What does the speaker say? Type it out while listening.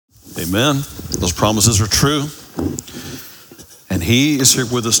Amen. Those promises are true. And he is here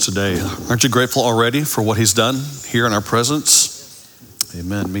with us today. Aren't you grateful already for what he's done here in our presence?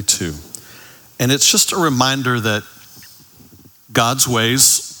 Amen. Me too. And it's just a reminder that God's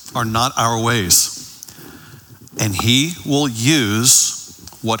ways are not our ways. And he will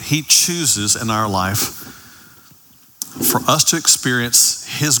use what he chooses in our life for us to experience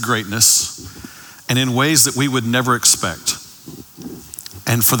his greatness and in ways that we would never expect.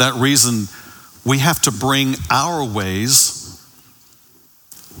 And for that reason, we have to bring our ways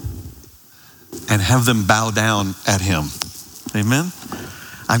and have them bow down at him. Amen?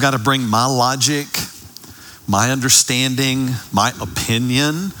 I've got to bring my logic, my understanding, my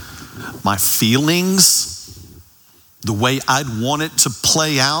opinion, my feelings, the way I'd want it to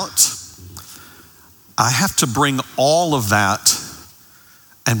play out. I have to bring all of that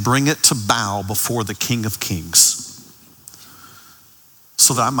and bring it to bow before the King of Kings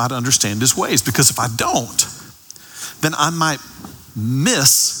so that I might understand his ways. Because if I don't, then I might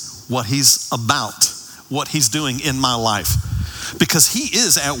miss what he's about, what he's doing in my life. Because he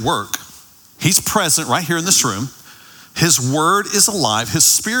is at work. He's present right here in this room. His word is alive. His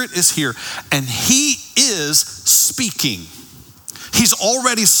spirit is here. And he is speaking. He's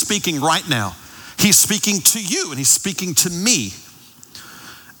already speaking right now. He's speaking to you and he's speaking to me.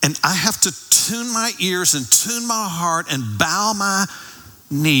 And I have to tune my ears and tune my heart and bow my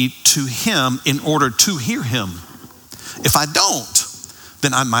knee to him in order to hear him. If I don't,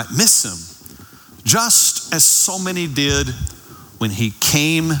 then I might miss him. Just as so many did when he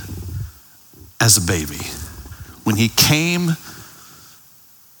came as a baby, when he came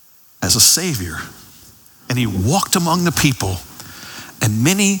as a savior, and he walked among the people, and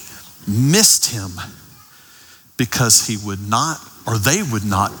many missed him because he would not, or they would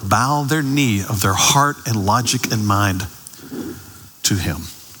not bow their knee of their heart and logic and mind to him.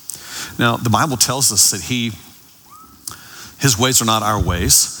 Now, the Bible tells us that his ways are not our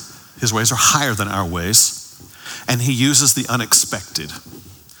ways. His ways are higher than our ways. And he uses the unexpected.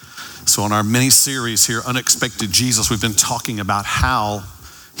 So in our mini series here, Unexpected Jesus, we've been talking about how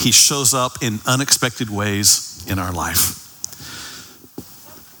he shows up in unexpected ways in our life.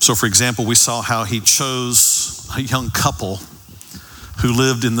 So for example, we saw how he chose a young couple who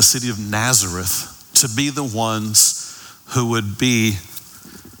lived in the city of Nazareth to be the ones who would be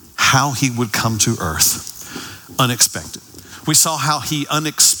how he would come to earth. Unexpected. We saw how he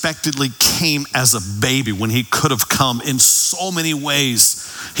unexpectedly came as a baby when he could have come in so many ways.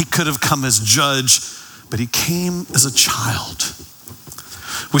 He could have come as judge, but he came as a child.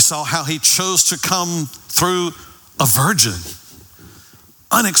 We saw how he chose to come through a virgin.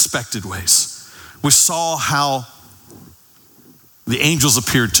 Unexpected ways. We saw how the angels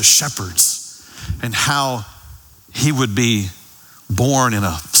appeared to shepherds and how he would be born in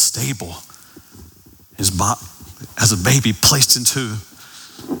a stable. As a baby placed into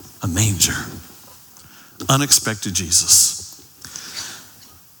a manger. Unexpected Jesus.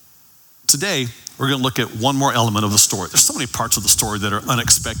 Today, we're going to look at one more element of the story. There's so many parts of the story that are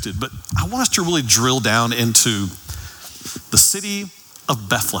unexpected, but I want us to really drill down into the city of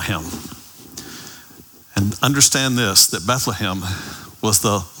Bethlehem. And understand this, that Bethlehem was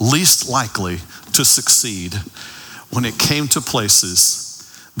the least likely to succeed when it came to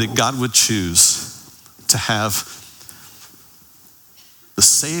places that God would choose to have the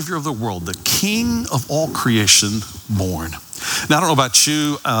Savior of the world, the King of all creation, born. Now, I don't know about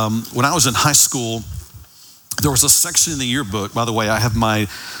you, when I was in high school, there was a section in the yearbook. By the way, I have my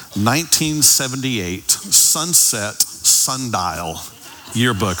 1978 Sunset Sundial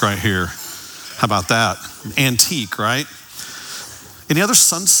yearbook right here. How about that? Antique, right? Any other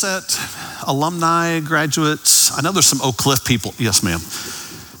Sunset alumni, graduates? I know there's some Oak Cliff people. Yes, ma'am.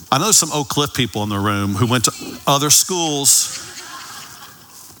 I know there's some Oak Cliff people in the room who went to other schools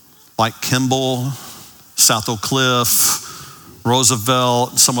like Kimball, South Oak Cliff,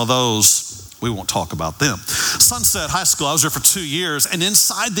 Roosevelt, some of those. We won't talk about them. Sunset High School, I was there for 2 years, and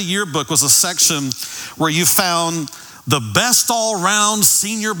inside the yearbook was a section where you found the best all-around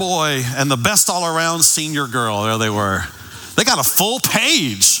senior boy and the best all-around senior girl. There they were. They got a full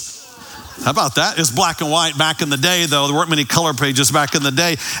page. How about that? It was black and white back in the day, though. There weren't many color pages back in the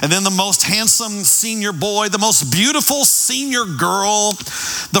day. And then the most handsome senior boy, the most beautiful senior girl,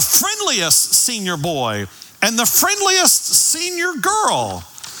 the friendliest senior boy, and the friendliest senior girl.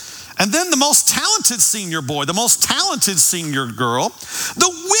 And then the most talented senior boy, the most talented senior girl, the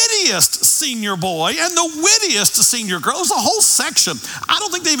wittiest senior boy, and the wittiest senior girl. It was a whole section. I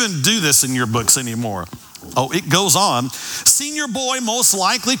don't think they even do this in your books anymore. Oh, it goes on. Senior boy most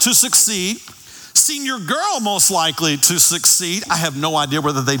likely to succeed. Senior girl most likely to succeed. I have no idea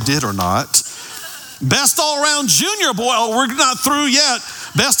whether they did or not. Best all-around junior boy. Oh, we're not through yet.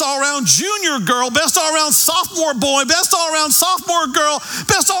 Best all-around junior girl. Best all-around sophomore boy. Best all-around sophomore girl.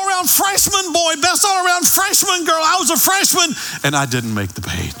 Best all-around freshman boy. Best all-around freshman girl. I was a freshman, and I didn't make the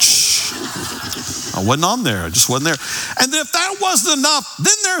page. I wasn't on there. I just wasn't there. And if that wasn't enough,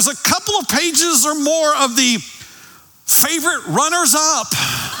 then there's a couple of pages or more of the favorite runners-up.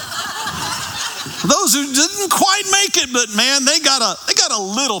 Those who didn't quite make it, but man, they got a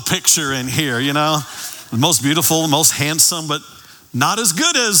little picture in here, you know. The most beautiful, the most handsome, but not as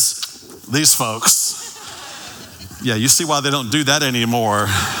good as these folks. Yeah, you see why they don't do that anymore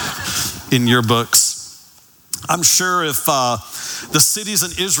in your books. I'm sure if the cities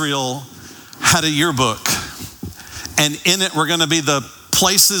in Israel had a yearbook, and in it were going to be the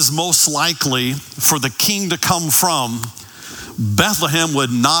places most likely for the king to come from, Bethlehem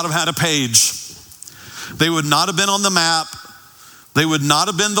would not have had a page. They would not have been on the map. They would not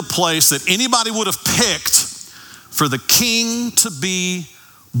have been the place that anybody would have picked for the king to be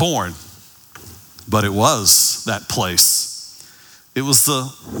born. But it was that place. It was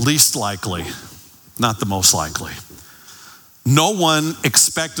the least likely, not the most likely. No one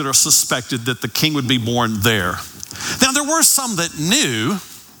expected or suspected that the king would be born there. Now, there were some that knew.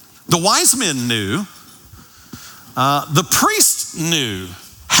 The wise men knew. The priests knew.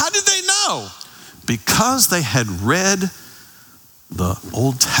 How did they know? Because they had read the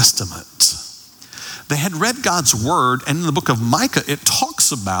Old Testament. They had read God's word, and in the book of Micah, it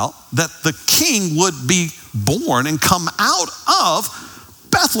talks about that the king would be born and come out of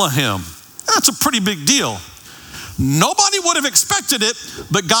Bethlehem. That's a pretty big deal. Nobody would have expected it,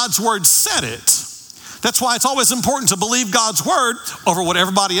 but God's word said it. That's why it's always important to believe God's word over what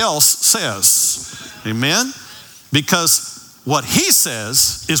everybody else says. Amen? Because what he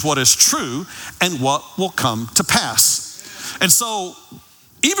says is what is true and what will come to pass. And so,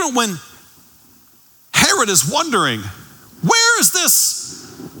 even when Herod is wondering, where is this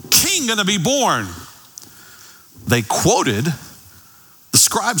king going to be born? The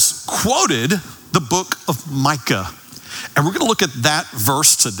scribes quoted the book of Micah. And we're going to look at that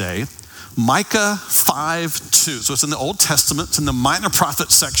verse today. Micah 5:2. So it's in the Old Testament. It's in the minor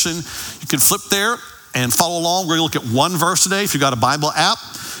prophet section. You can flip there and follow along. We're going to look at one verse today. If you've got a Bible app,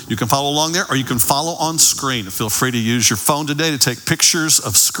 you can follow along there, or you can follow on screen. Feel free to use your phone today to take pictures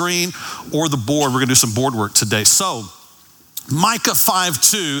of screen or the board. We're going to do some board work today. So Micah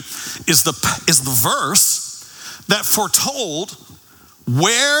 5:2 is the verse that foretold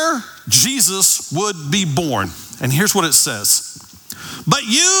where Jesus would be born. And here's what it says. But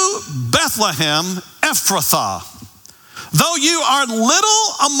you, Bethlehem Ephrathah, though you are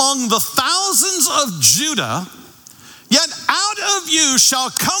little among the thousands of Judah, yet out of you shall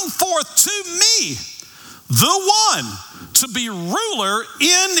come forth to me the one to be ruler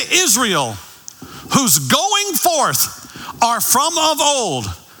in Israel, whose going forth are from of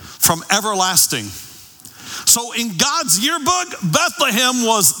old, from everlasting. So in God's yearbook, Bethlehem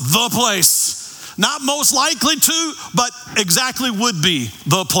was the place. Not most likely to, but exactly would be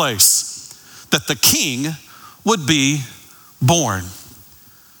the place that the king would be born.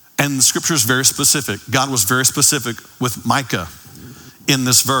 And the scripture is very specific. God was very specific with Micah in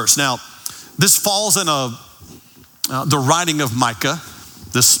this verse. Now, this falls in the writing of Micah,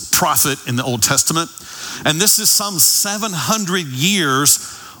 this prophet in the Old Testament. And this is some 700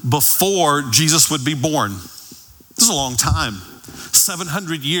 years before Jesus would be born. This is a long time.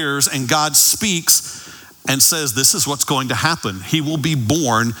 700 years, and God speaks and says, this is what's going to happen. He will be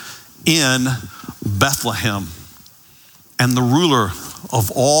born in Bethlehem. And the ruler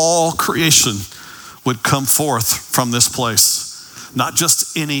of all creation would come forth from this place. Not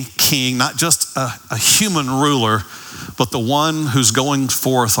just any king, not just a human ruler, but the one whose going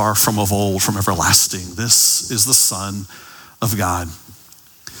forth are from of old, from everlasting. This is the Son of God.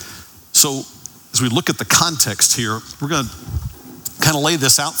 So as we look at the context here, we're going to kind of lay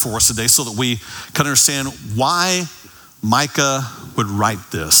this out for us today so that we can understand why Micah would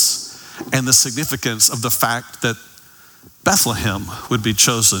write this and the significance of the fact that Bethlehem would be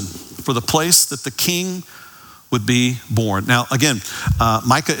chosen for the place that the king would be born. Now, again,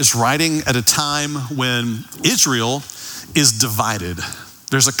 Micah is writing at a time when Israel is divided.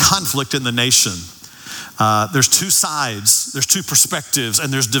 There's a conflict in the nation. There's two sides, there's two perspectives,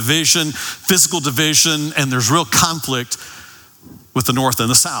 and there's division, physical division, and there's real conflict with the north and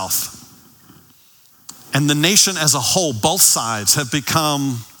the south. And the nation as a whole, both sides have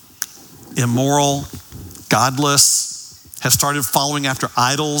become immoral, godless, have started following after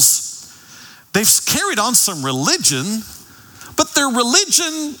idols. They've carried on some religion, but their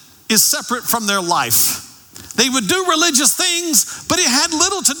religion is separate from their life. They would do religious things, but it had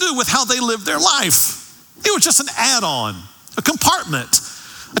little to do with how they lived their life. It was just an add-on, a compartment,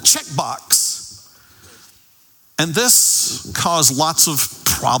 a checkbox. And this caused lots of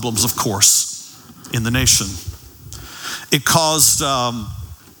problems, of course, in the nation. It caused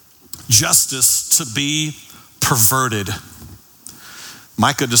justice to be perverted.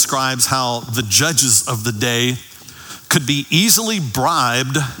 Micah describes how the judges of the day could be easily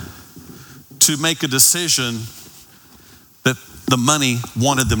bribed to make a decision that the money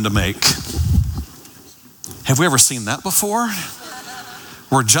wanted them to make. Have we ever seen that before?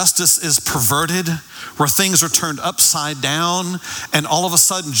 Where justice is perverted, where things are turned upside down, and all of a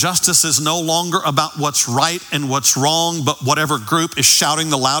sudden justice is no longer about what's right and what's wrong, but whatever group is shouting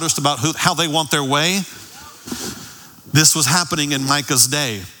the loudest about how they want their way. This was happening in Micah's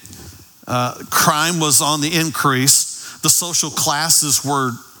day. Crime was on the increase. The social classes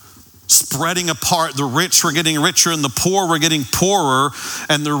were spreading apart. The rich were getting richer and the poor were getting poorer,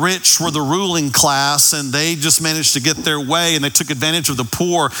 and the rich were the ruling class, and they just managed to get their way, and they took advantage of the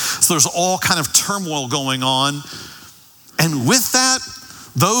poor. So there's all kind of turmoil going on. And with that,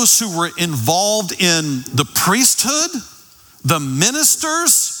 those who were involved in the priesthood, the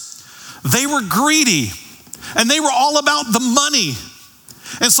ministers, they were greedy, and they were all about the money.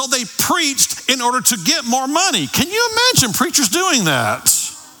 And so they preached in order to get more money. Can you imagine preachers doing that?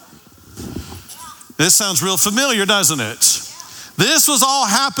 This sounds real familiar, doesn't it? This was all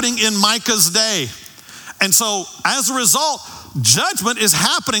happening in Micah's day. And so as a result, judgment is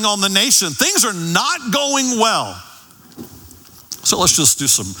happening on the nation. Things are not going well. So let's just do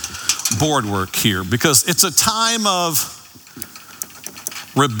some board work here, because it's a time of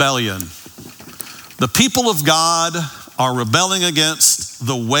rebellion. The people of God are rebelling against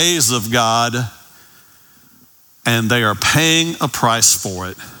the ways of God, and they are paying a price for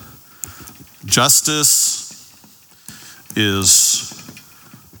it. Justice is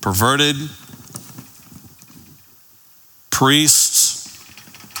perverted. Priests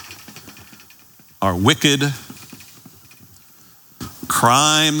are wicked.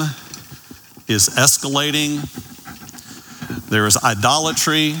 Crime is escalating. There is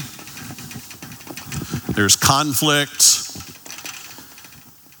idolatry. There's conflict.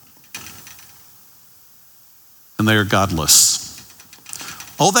 And they are godless.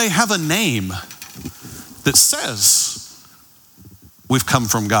 Oh, they have a name that says we've come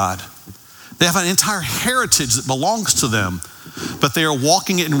from God. They have an entire heritage that belongs to them, but they are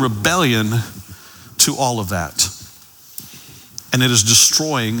walking in rebellion to all of that. And it is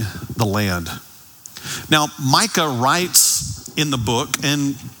destroying the land. Now, Micah writes in the book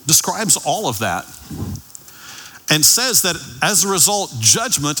and describes all of that and says that as a result,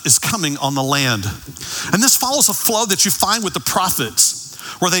 judgment is coming on the land. And this follows a flow that you find with the prophets,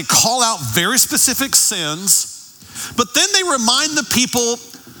 where they call out very specific sins, but then they remind the people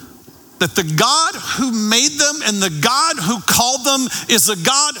that the God who made them and the God who called them is a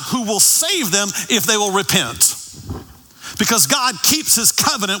God who will save them if they will repent. Because God keeps his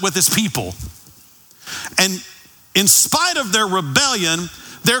covenant with his people. And in spite of their rebellion,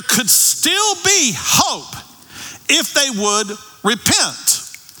 there could still be hope if they would repent.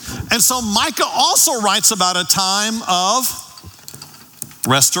 And so Micah also writes about a time of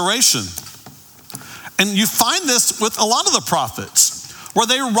restoration. And you find this with a lot of the prophets, where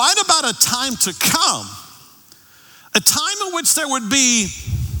they write about a time to come, a time in which there would be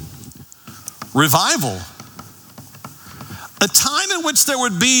revival, a time in which there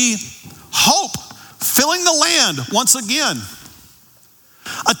would be hope filling the land once again,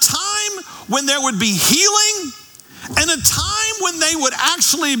 a time when there would be healing, and a time when they would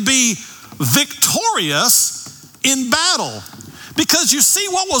actually be victorious in battle. Because you see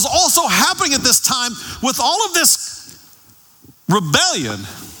what was also happening at this time with all of this rebellion.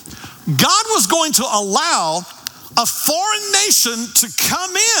 God was going to allow a foreign nation to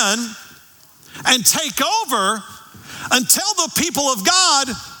come in and take over until the people of God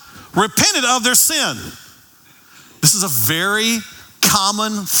repented of their sin. This is a very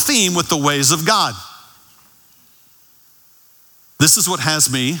common theme with the ways of God. This is what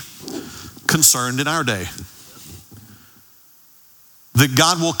has me concerned in our day. That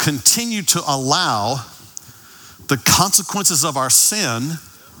God will continue to allow the consequences of our sin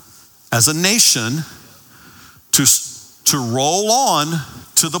as a nation to roll on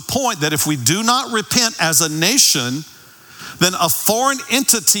to the point that if we do not repent as a nation, then a foreign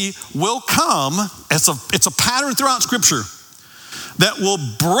entity will come. It's a pattern throughout Scripture that will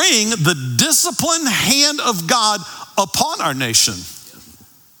bring the disciplined hand of God upon our nation.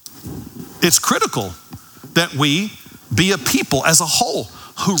 It's critical that we be a people as a whole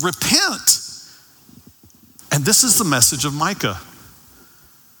who repent. And this is the message of Micah.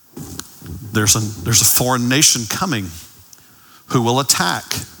 There's a foreign nation coming who will attack,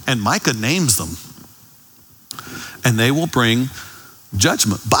 and Micah names them. And they will bring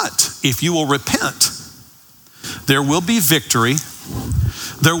judgment. But if you will repent, there will be victory.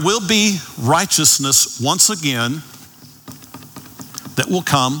 There will be righteousness once again that will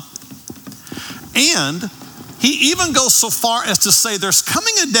come. And he even goes so far as to say there's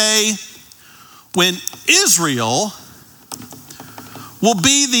coming a day when Israel will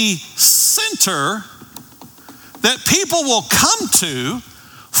be the center that people will come to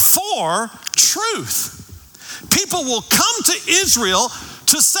for truth. People will come to Israel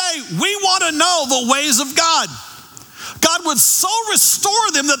to say, we want to know the ways of God. God would so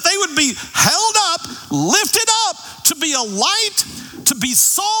restore them that they would be held up, lifted up, to be a light, to be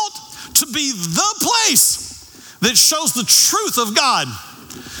salt, to be the place that shows the truth of God.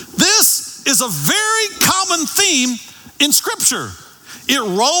 This is a very common theme in Scripture. It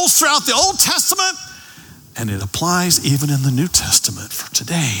rolls throughout the Old Testament, and it applies even in the New Testament for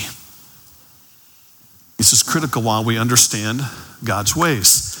today. This is critical while we understand God's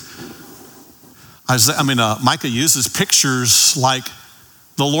ways. Micah uses pictures like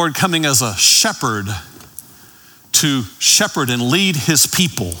the Lord coming as a shepherd to shepherd and lead his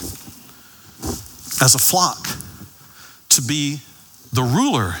people as a flock, to be the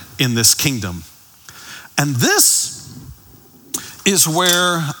ruler in this kingdom. And this is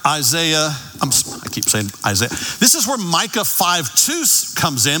where this is where Micah 5:2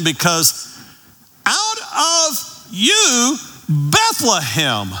 comes in, because out of you,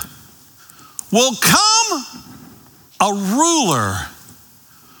 Bethlehem, will come a ruler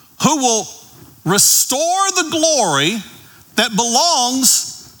who will restore the glory that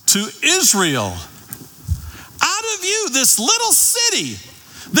belongs to Israel. Out of you, this little city,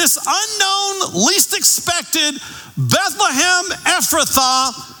 this unknown, least expected Bethlehem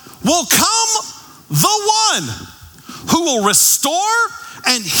Ephrathah, will come the one who will restore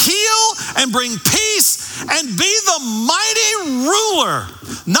and heal and bring peace and be the mighty ruler,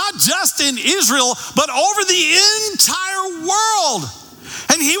 not just in Israel, but over the entire world.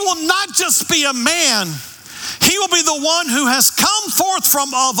 And he will not just be a man. He will be the one who has come forth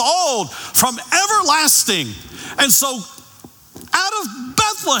from of old, from everlasting. And so out of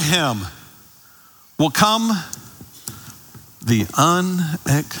Bethlehem will come the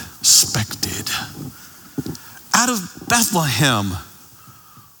unexpected. Out of Bethlehem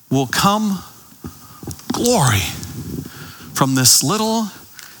will come glory from this little,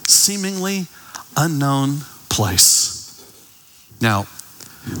 seemingly unknown place. Now,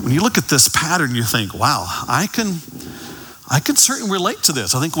 when you look at this pattern, you think, wow, I can certainly relate to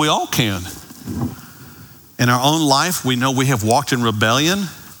this. I think we all can. In our own life, we know we have walked in rebellion.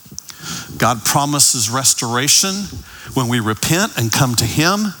 God promises restoration when we repent and come to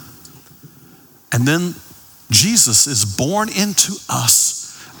him. And then Jesus is born into us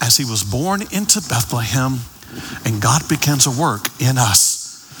as he was born into Bethlehem, and God begins a work in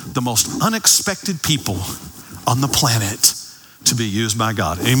us, the most unexpected people on the planet to be used by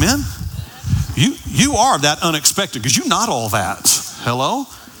God. Amen? You are that unexpected, because you're not all that. Hello?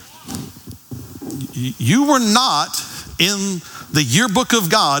 You were not in the yearbook of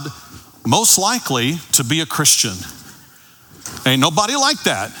God most likely to be a Christian. Ain't nobody like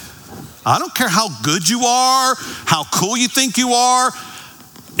that. I don't care how good you are, how cool you think you are.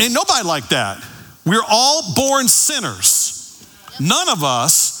 Ain't nobody like that. We're all born sinners. None of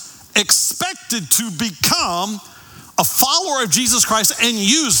us expected to become a follower of Jesus Christ and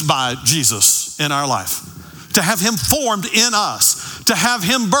used by Jesus in our life. To have him formed in us, to have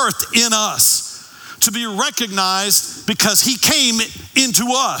him birthed in us, to be recognized because he came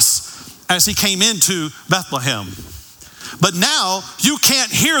into us as he came into Bethlehem. But now you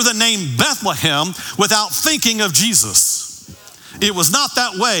can't hear the name Bethlehem without thinking of Jesus. It was not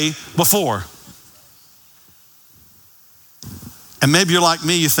that way before. And maybe you're like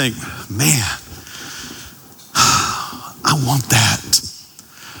me, you think, man, I want that.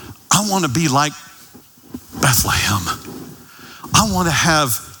 I want to be like Bethlehem. I want to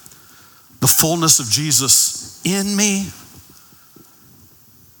have the fullness of Jesus in me,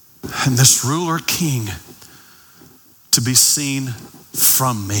 and this ruler king to be seen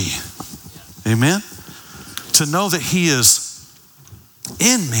from me. Amen? To know that he is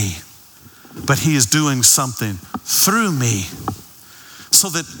in me, but he is doing something through me, so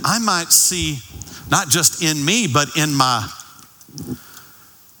that I might see not just in me, but in my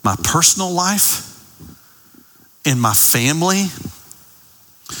personal life, in my family,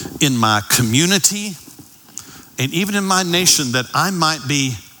 in my community, and even in my nation, that I might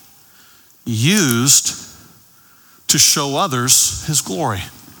be used to show others his glory.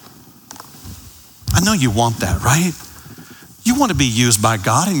 I know you want that, right? You want to be used by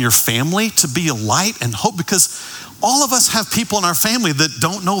God and your family to be a light and hope, because all of us have people in our family that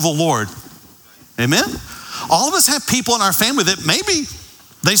don't know the Lord. Amen? All of us have people in our family that maybe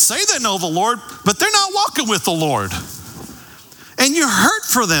they say they know the Lord, but they're not walking with the Lord. And you hurt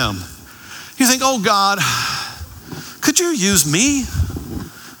for them. You think, oh God, could you use me?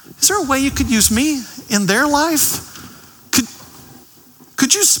 Is there a way you could use me in their life?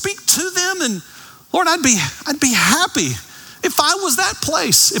 Could you speak to them? And Lord, I'd be happy if I was that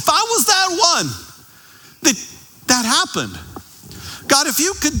place, if I was that one that happened. God, if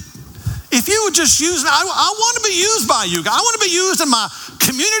you would just use me, I want to be used by you. I want to be used in my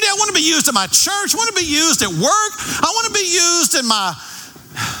community. I want to be used in my church. I want to be used at work. I want to be used in my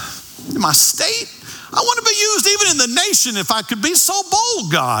state. I want to be used even in the nation if I could be so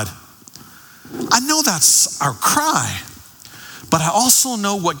bold, God. I know that's our cry, but I also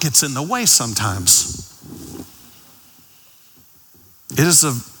know what gets in the way sometimes. It is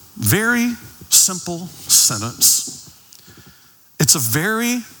a very simple sentence. It's a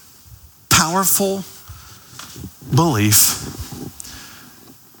very powerful belief.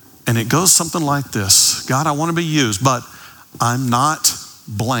 And it goes something like this. God, I want to be used, but I'm not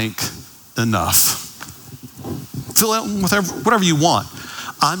blank enough. Fill out whatever you want.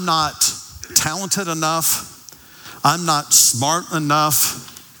 I'm not talented enough. I'm not smart enough.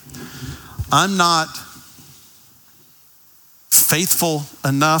 I'm not faithful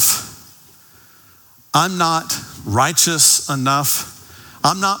enough. I'm not righteous enough.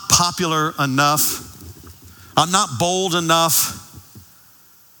 I'm not popular enough. I'm not bold enough.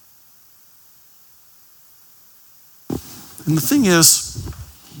 And the thing is,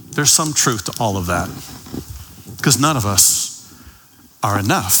 there's some truth to all of that, because none of us are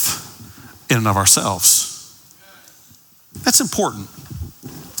enough in and of ourselves. That's important,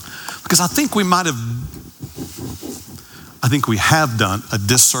 because I think we have done a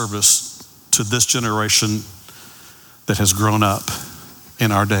disservice to this generation that has grown up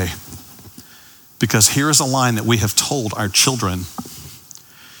in our day. Because here is a line that we have told our children: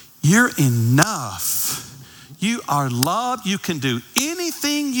 you're enough. You are loved. You can do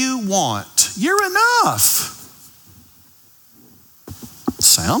anything you want. You're enough.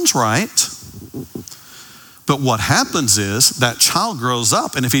 Sounds right. But what happens is that child grows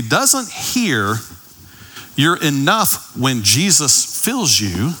up, and if he doesn't hear you're enough when Jesus fills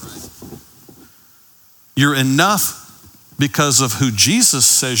you, you're enough because of who Jesus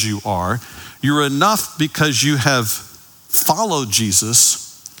says you are, you're enough because you have followed Jesus.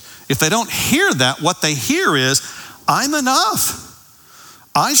 If they don't hear that, what they hear is, I'm enough.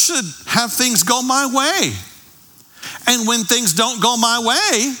 I should have things go my way. And when things don't go my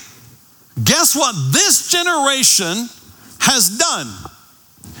way, guess what this generation has done?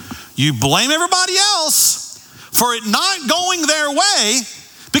 You blame everybody else for it not going their way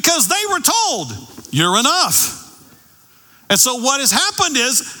because they were told, you're enough. And so what has happened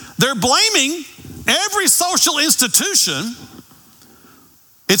is they're blaming every social institution.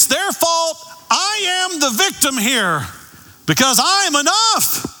 It's their fault. I am the victim here because I am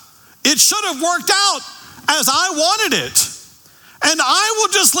enough. It should have worked out as I wanted it. And I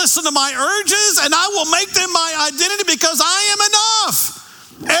will just listen to my urges and I will make them my identity because I am enough.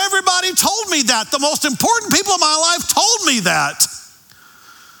 Everybody told me that. The most important people in my life told me that.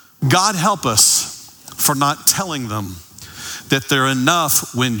 God help us for not telling them that they're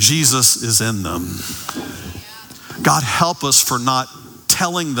enough when Jesus is in them. God help us for not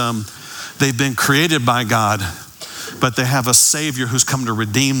telling them they've been created by God, but they have a Savior who's come to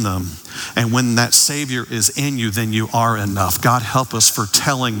redeem them. And when that Savior is in you, then you are enough. God help us for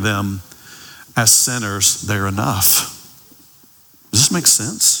telling them as sinners they're enough. Does this make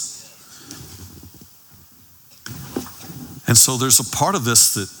sense? And so there's a part of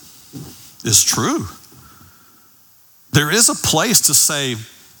this that is true. There is a place to say,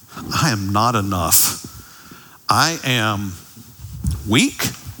 I am not enough. I am weak.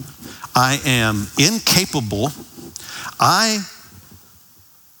 I am incapable. I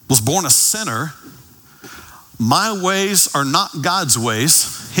was born a sinner. My ways are not God's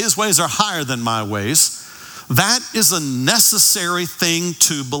ways. His ways are higher than my ways. That is a necessary thing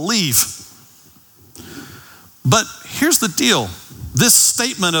to believe. But here's the deal. This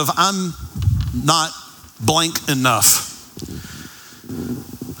statement of I'm not blank enough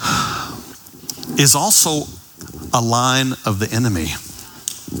is also a line of the enemy.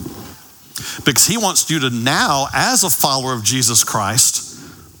 Because he wants you to now, as a follower of Jesus Christ,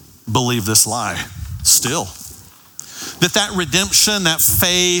 believe this lie still. that redemption, that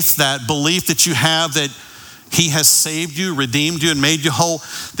faith, that belief that you have that he has saved you, redeemed you, and made you whole,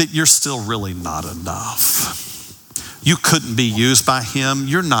 that you're still really not enough. You couldn't be used by him.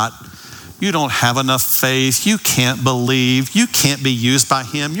 You don't have enough faith. You can't believe. You can't be used by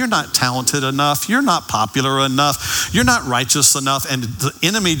him. You're not talented enough. You're not popular enough. You're not righteous enough. And the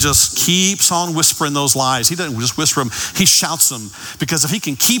enemy just keeps on whispering those lies. He doesn't just whisper them, he shouts them. Because if he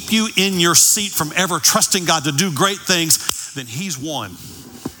can keep you in your seat from ever trusting God to do great things, then he's won.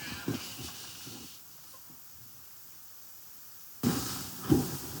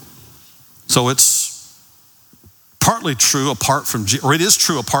 So it's partly true apart from, or it is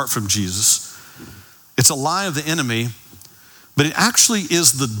true apart from Jesus. It's a lie of the enemy, but it actually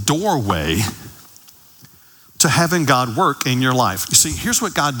is the doorway to having God work in your life. You see, here's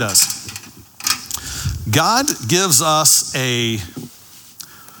what God does. God gives us a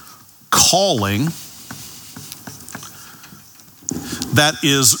calling that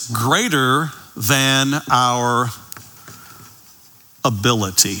is greater than our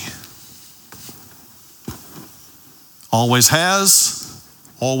ability. Always has,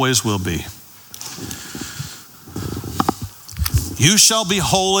 always will be. You shall be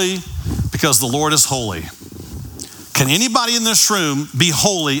holy because the Lord is holy. Can anybody in this room be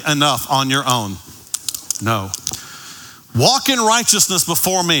holy enough on your own? No. Walk in righteousness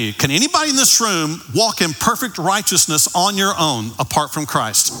before me. Can anybody in this room walk in perfect righteousness on your own apart from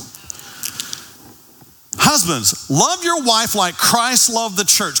Christ? Husbands, love your wife like Christ loved the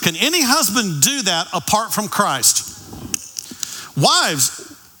church. Can any husband do that apart from Christ?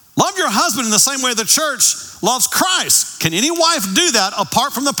 Wives, love your husband in the same way the church loves Christ. Can any wife do that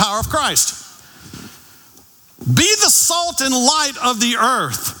apart from the power of Christ? Be the salt and light of the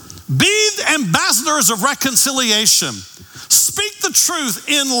earth. Be the ambassadors of reconciliation. Speak the truth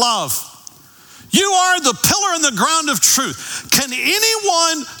in love. You are the pillar and the ground of truth. Can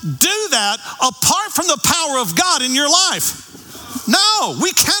anyone do that apart from the power of God in your life? No,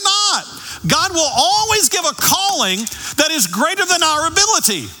 we cannot. God will always give a calling that is greater than our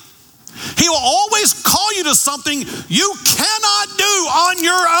ability. He will always call you to something you cannot do on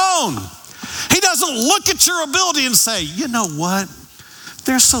your own. He doesn't look at your ability and say, you know what?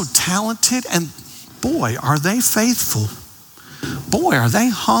 They're so talented and boy, are they faithful. Boy, are they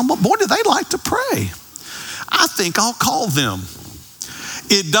humble. Boy, do they like to pray. I think I'll call them.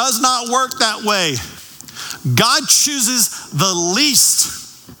 It does not work that way. God chooses the least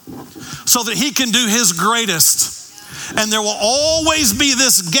so that he can do his greatest. And there will always be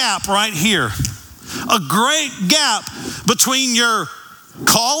this gap right here. A great gap between your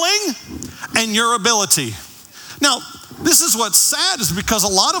calling and your ability. Now, this is what's sad is because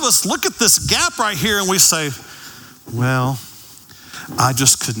a lot of us look at this gap right here and we say, well, I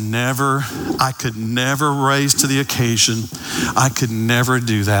could never rise to the occasion. I could never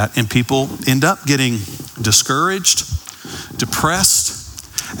do that. And people end up getting discouraged, depressed,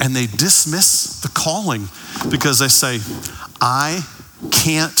 and they dismiss the calling because they say, I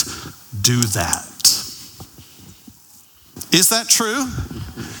can't do that. Is that true?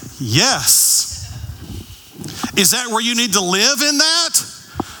 Yes. Is that where you need to live in that?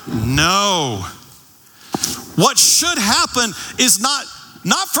 No. What should happen is not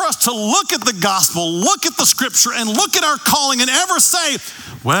for us to look at the gospel, look at the scripture, and look at our calling and ever say,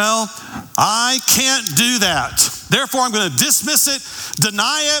 well, I can't do that. Therefore, I'm going to dismiss it,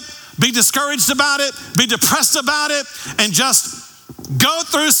 deny it, be discouraged about it, be depressed about it, and just go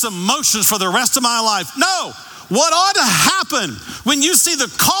through some motions for the rest of my life. No. What ought to happen when you see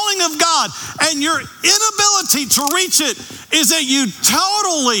the calling of God and your inability to reach it is that you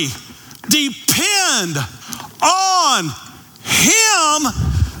totally depend on him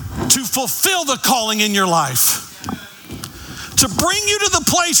to fulfill the calling in your life. To bring you to the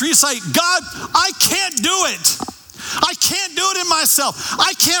place where you say, God, I can't do it. I can't do it in myself.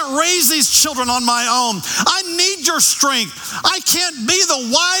 I can't raise these children on my own. I need your strength. I can't be the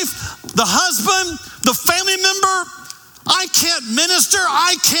wife, the husband, the family member. I can't minister.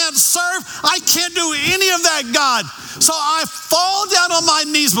 I can't serve. I can't do any of that, God. So I fall down on my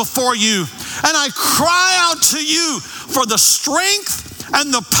knees before you and I cry out to you for the strength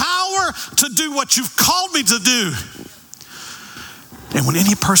and the power to do what you've called me to do. And when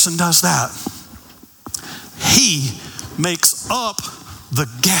any person does that, he makes up the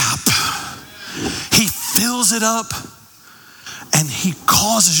gap. He fills it up and he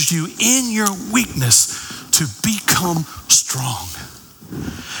causes you in your weakness to become strong.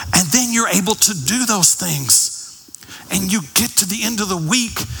 And then you're able to do those things. And you get to the end of the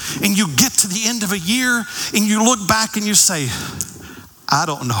week and you get to the end of a year and you look back and you say, I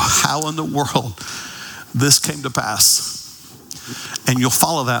don't know how in the world this came to pass. And you'll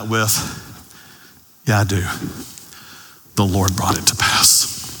follow that with, yeah, I do. The Lord brought it to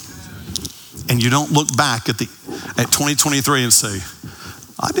pass. And you don't look back at 2023 and say,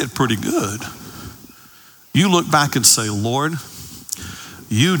 I did pretty good. You look back and say, Lord,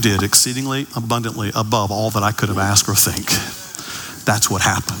 you did exceedingly abundantly above all that I could have asked or think. That's what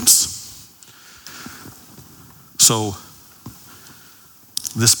happens. So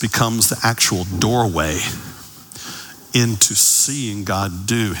this becomes the actual doorway into seeing God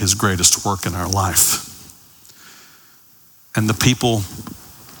do his greatest work in our life. And the people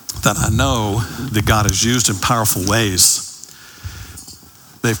that I know that God has used in powerful ways,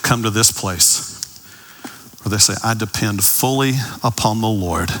 they've come to this place where they say, I depend fully upon the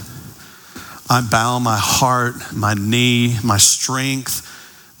Lord. I bow my heart, my knee, my strength,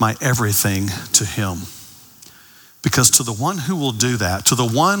 my everything to him. Because to the one who will do that, to the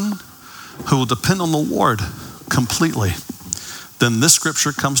one who will depend on the Lord completely, then this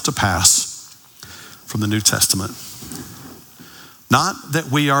scripture comes to pass from the New Testament. Not that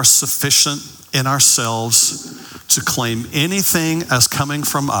we are sufficient in ourselves to claim anything as coming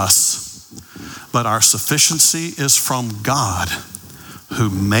from us, but our sufficiency is from God who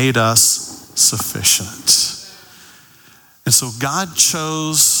made us sufficient. And so God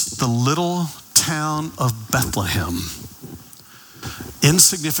chose the little town of Bethlehem,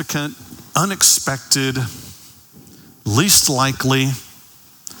 insignificant, unexpected, least likely,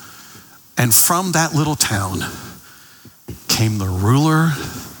 and from that little town came the ruler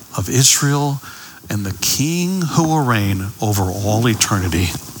of Israel and the king who will reign over all eternity.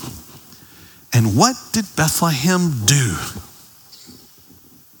 And what did Bethlehem do?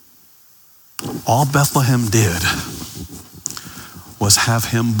 All Bethlehem did was have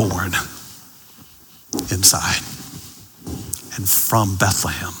him born inside. And from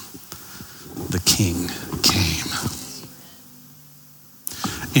Bethlehem, the king came.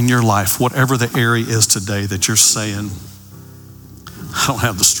 In your life, whatever the area is today that you're saying, I don't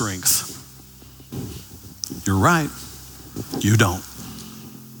have the strength. You're right, you don't.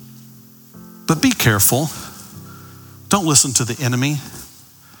 But be careful. Don't listen to the enemy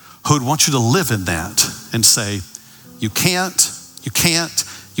who would want you to live in that and say, you can't,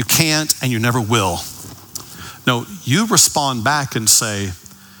 and you never will. No, you respond back and say,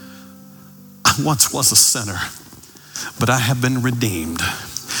 I once was a sinner, but I have been redeemed.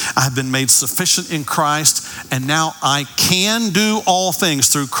 I have been made sufficient in Christ, and now I can do all things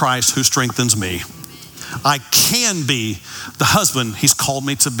through Christ who strengthens me. I can be the husband he's called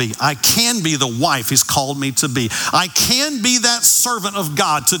me to be. I can be the wife he's called me to be. I can be that servant of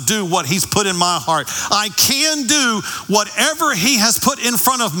God to do what he's put in my heart. I can do whatever he has put in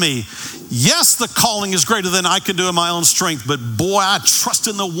front of me. Yes, the calling is greater than I can do in my own strength, but boy, I trust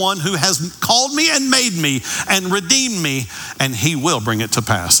in the one who has called me and made me and redeemed me, and he will bring it to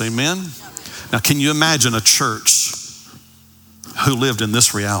pass. Amen? Now, can you imagine a church who lived in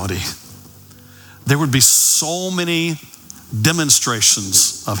this reality? There would be so many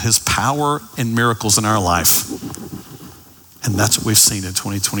demonstrations of his power and miracles in our life. And that's what we've seen in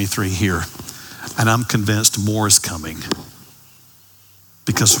 2023 here. And I'm convinced more is coming.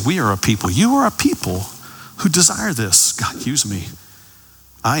 Because we are a people, you are a people who desire this. God, use me.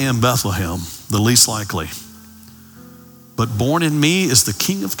 I am Bethlehem, the least likely. But born in me is the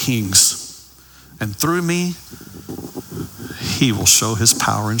King of Kings. And through me, he will show his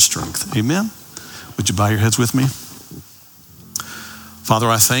power and strength. Amen? Would you bow your heads with me? Father,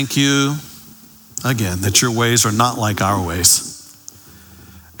 I thank you again that your ways are not like our ways.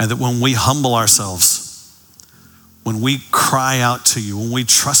 And that when we humble ourselves, when we cry out to you, when we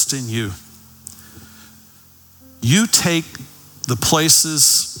trust in you, you take the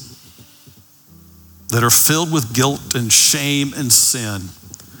places that are filled with guilt and shame and sin,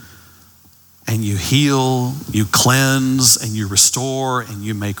 and you heal, you cleanse, and you restore, and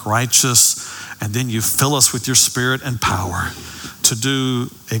you make righteous, and then you fill us with your spirit and power to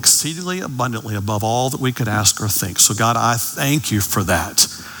do exceedingly abundantly above all that we could ask or think. So God, I thank you for that.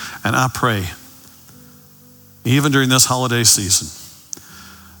 And I pray, even during this holiday season,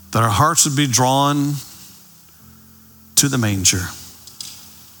 that our hearts would be drawn to the manger,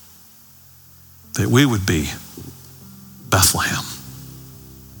 that we would be Bethlehem.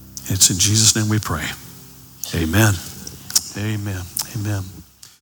 It's in Jesus' name we pray. Amen. Amen. Amen.